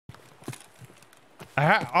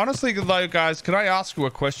Honestly, though, guys, can I ask you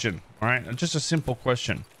a question? All right, just a simple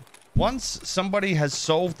question. Once somebody has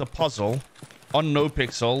solved the puzzle on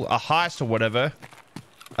NoPixel, a heist or whatever,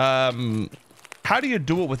 how do you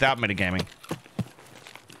do it without metagaming?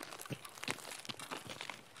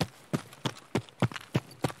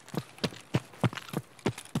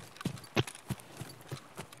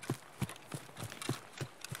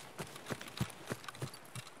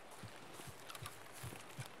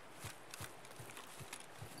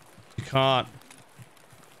 You can't.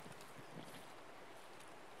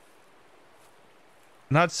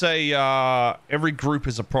 And I'd say every group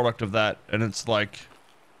is a product of that, and it's like,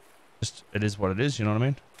 just it is what it is. You know what I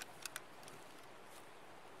mean?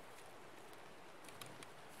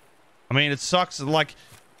 I mean, it sucks. Like,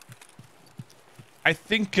 I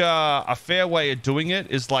think a fair way of doing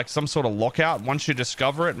it is like some sort of lockout. Once you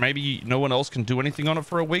discover it, maybe no one else can do anything on it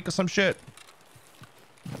for a week or some shit.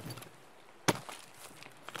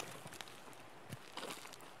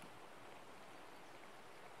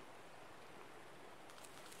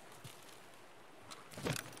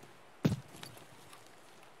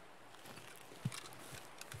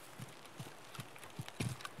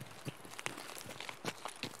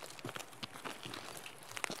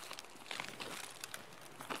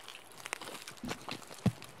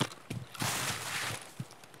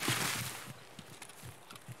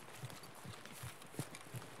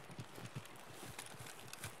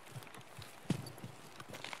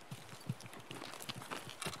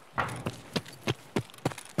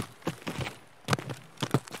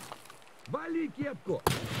 Вали кепку!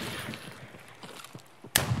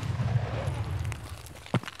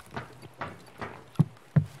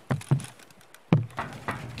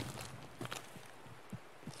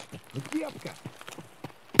 Кепка!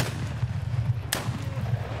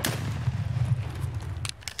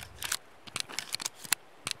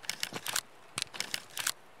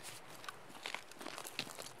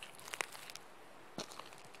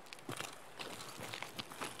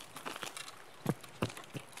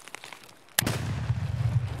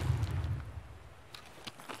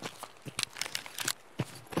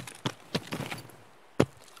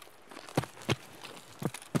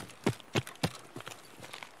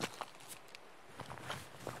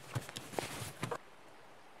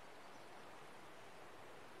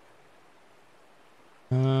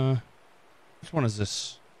 Which one is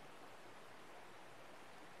this?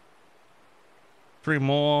 3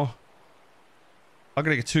 more. I'm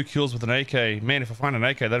gonna get 2 kills with an AK. Man, if I find an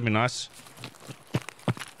AK, that'd be nice.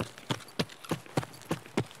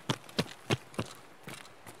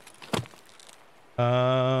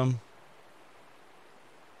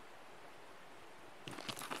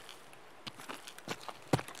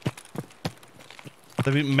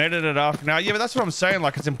 They've meted it after now. Yeah, but that's what I'm saying.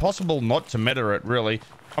 Like, it's impossible not to meta it, really.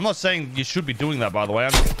 I'm not saying you should be doing that, by the way.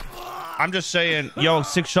 I'm just saying, yo,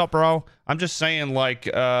 6-shot, bro. I'm just saying, like,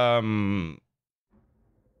 I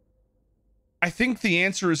think the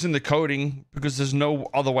answer is in the coding because there's no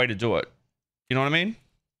other way to do it. You know what I mean?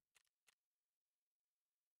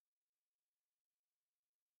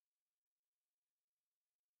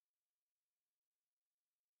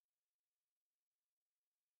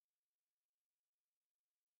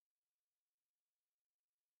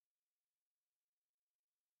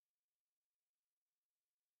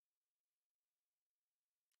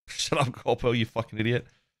 Shut up, Corpo, you fucking idiot.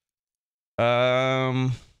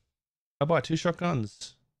 I buy 2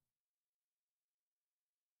 shotguns.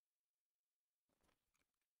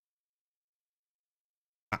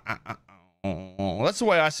 Well, that's the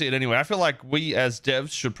way I see it anyway. I feel like we as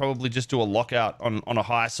devs should probably just do a lockout on a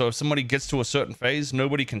high. So if somebody gets to a certain phase,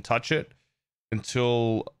 nobody can touch it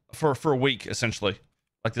until for a week, essentially.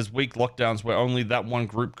 Like there's week lockdowns where only that one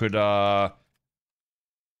group could go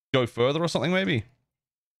further or something, maybe.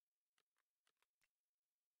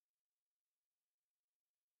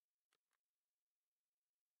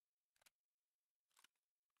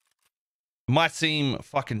 It might seem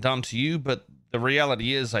fucking dumb to you, but the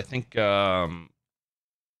reality is I think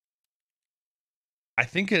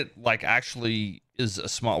it like actually is a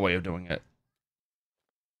smart way of doing it.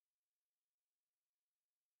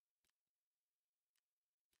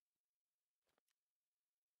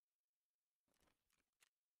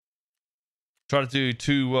 Try to do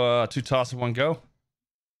two tasks in one go.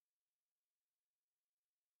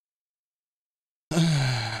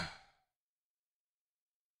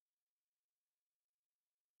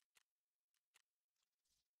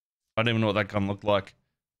 I don't even know what that gun looked like.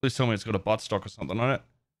 Please tell me it's got a buttstock or something on it.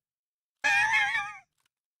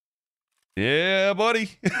 Yeah,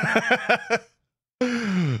 buddy.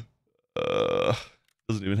 Doesn't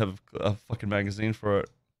even have a fucking magazine for it.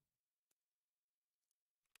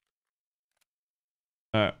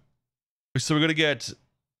 All right. So we're gonna get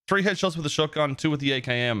 3 headshots with the shotgun, 2 with the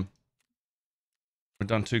AKM. We've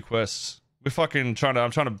done 2 quests. We're fucking trying to.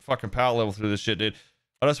 I'm trying to fucking power level through this shit, dude.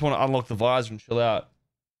 I just want to unlock the visor and chill out.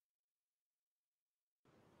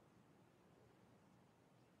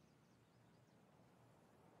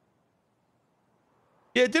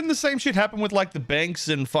 Yeah, didn't the same shit happen with like the banks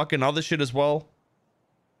and fucking other shit as well?